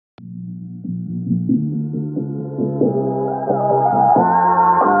Here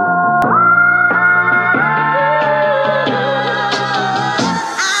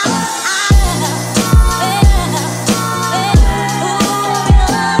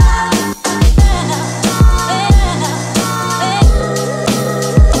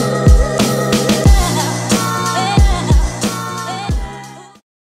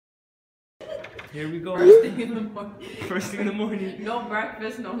we go. First thing in the morning. First thing in the morning. No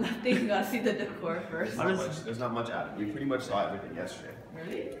breakfast, no nothing. You gotta see the decor first. There's not much at it. We pretty much saw everything yesterday.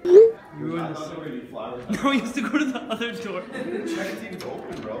 Really? You were in the flowers. No, we used to go to the other door. Check it's even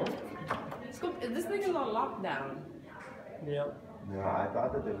open, bro. This thing is on lockdown. Yep. No, I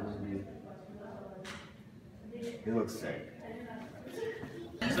thought that there was be. It looks sick.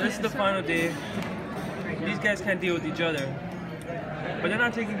 So this is the final day. These guys can't deal with each other. But they're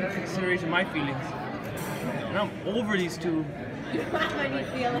not taking into consideration my feelings. And I'm over these two. You don't have any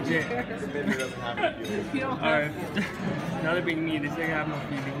feelings. Commander doesn't have any feelings. Alright. Now they're being mean, they say I have no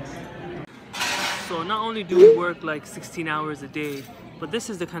feelings. So not only do we work like 16 hours a day, but this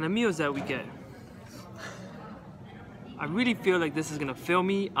is the kind of meals that we get. I really feel like this is gonna fill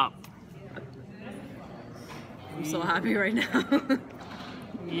me up. I'm so happy right now.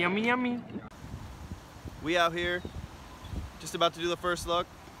 Yummy, yummy. We out here, just about to do the first look.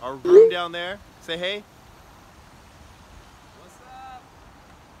 Our room down there. Say hey. What's up?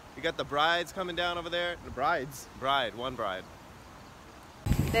 We got the brides coming down over there. The brides. Bride, one bride.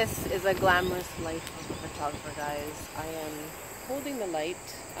 This is a glamorous life of a photographer, guys. I am holding the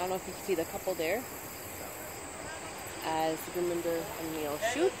light. I don't know if you can see the couple there. As Gurminder and Neil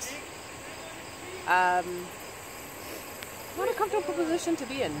shoot. Not a comfortable position to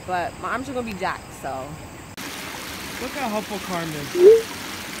be in, but my arms are gonna be jacked, so. Look how helpful Carm is.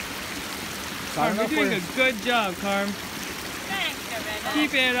 Carm, you're doing a good job, Carm. Thanks, Gurminder.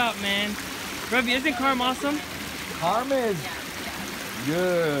 Keep it up, man. Ravi, isn't Carm awesome? Carm is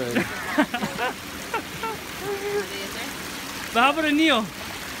good. But how about Anil?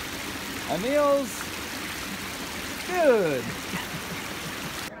 Anil's good.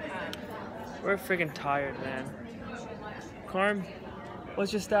 We're freaking tired, man. Carm,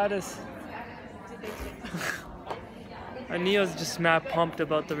 what's your status? Anil's just mad pumped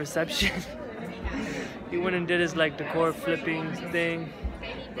about the reception. He went and did his like decor flipping thing,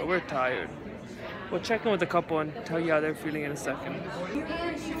 but we're tired. We'll check in with the couple and tell you how they're feeling in a second.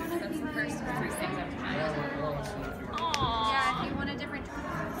 Yeah, if you want a different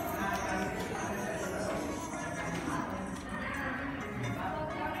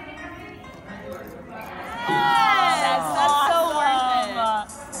that's so worth it.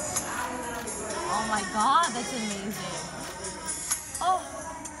 Oh my god, that's amazing. Oh.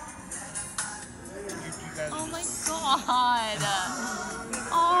 Oh my god.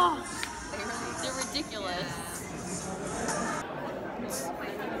 Oh. They're ridiculous.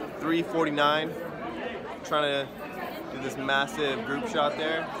 3:49. Trying to do this massive group shot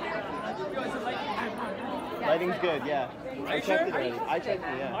there. Lighting's good, yeah. I checked it already. I checked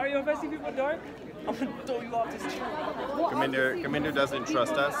it, yeah. Are you if I see people dark? I'm gonna throw you off this chair. Commander doesn't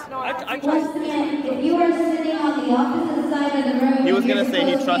trust us. I Once again, if you are sitting on the opposite side of the room, He was gonna say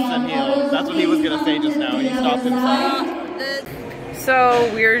he trusts Anil. That's what he was gonna say just now. He stopped himself. So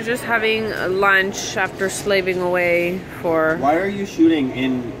we're just having lunch after slaving away for. Why are you shooting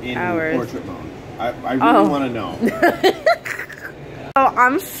in hours. portrait mode? I really want to know. Oh,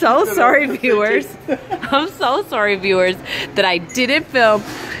 I'm so sorry, viewers. I'm so sorry, viewers, that I didn't film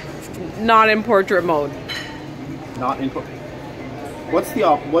not in portrait mode. Not in portrait. What's the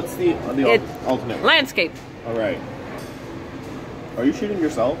alternate? Landscape. All right. Are you shooting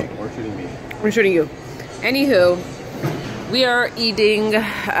yourself or shooting me? I'm shooting you. Anywho, we are eating.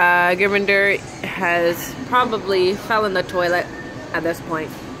 Gurminder has probably fell in the toilet at this point.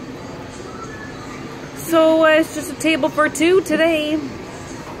 So it's just a table for two today.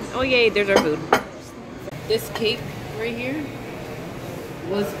 Oh yay, there's our food. This cake right here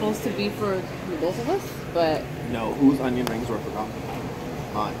was supposed to be for the both of us, but No, whose onion rings were forgotten?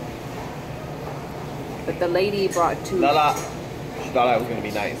 Mine. but the lady brought two. Lala. She thought I was going to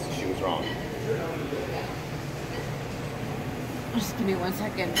be nice. She was wrong. Just give me 1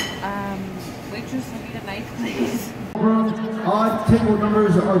 second. Waitress, I need a knife, please. Odd table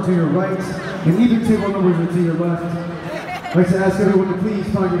numbers are to your right, and even table numbers are to your left. I'd like to ask everyone to please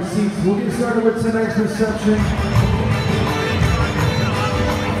find your seats. We'll get started with tonight's reception.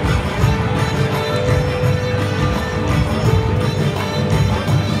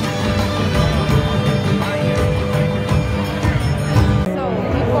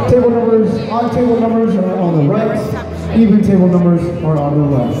 Odd table numbers are on the right. Even table numbers are on the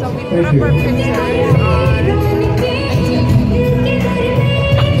left. So we put Thank up you. our pictures on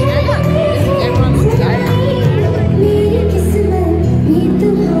everyone's tired.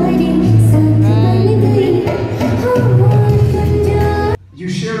 You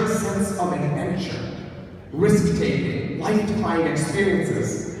share a sense of adventure, risk-taking, life-defining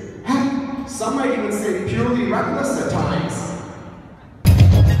experiences. Heck, some might even say purely reckless at times.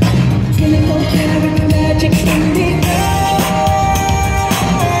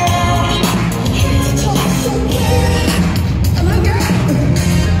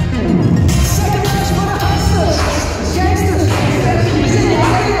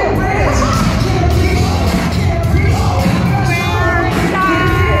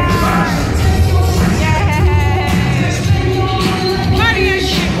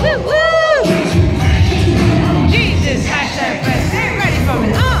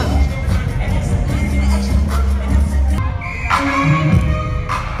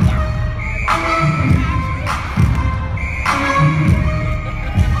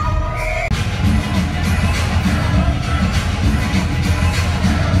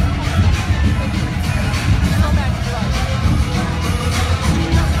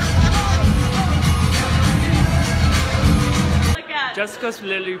 Jessica's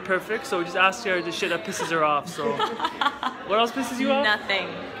literally perfect, so we just asked her the shit that pisses her off. So, what else pisses you off? Nothing.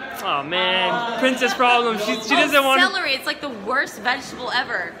 Oh man, princess problem. She doesn't want. Celery. It's like the worst vegetable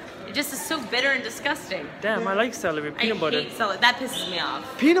ever. It just is so bitter and disgusting. Damn, I like celery. Peanut butter. I hate celery. That pisses me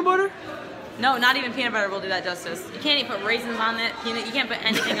off. Peanut butter? No, not even peanut butter will do that justice. You can't even put raisins on it. You can't put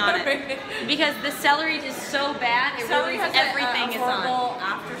anything on it because the celery is so bad. It Celery ruins has everything. a It's on. horrible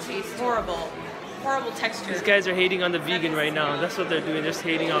aftertaste. Horrible texture. These guys are hating on the vegan right now. That's what they're doing. They're just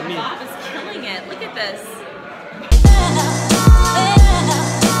hating on me. Bob is killing it. Look at this.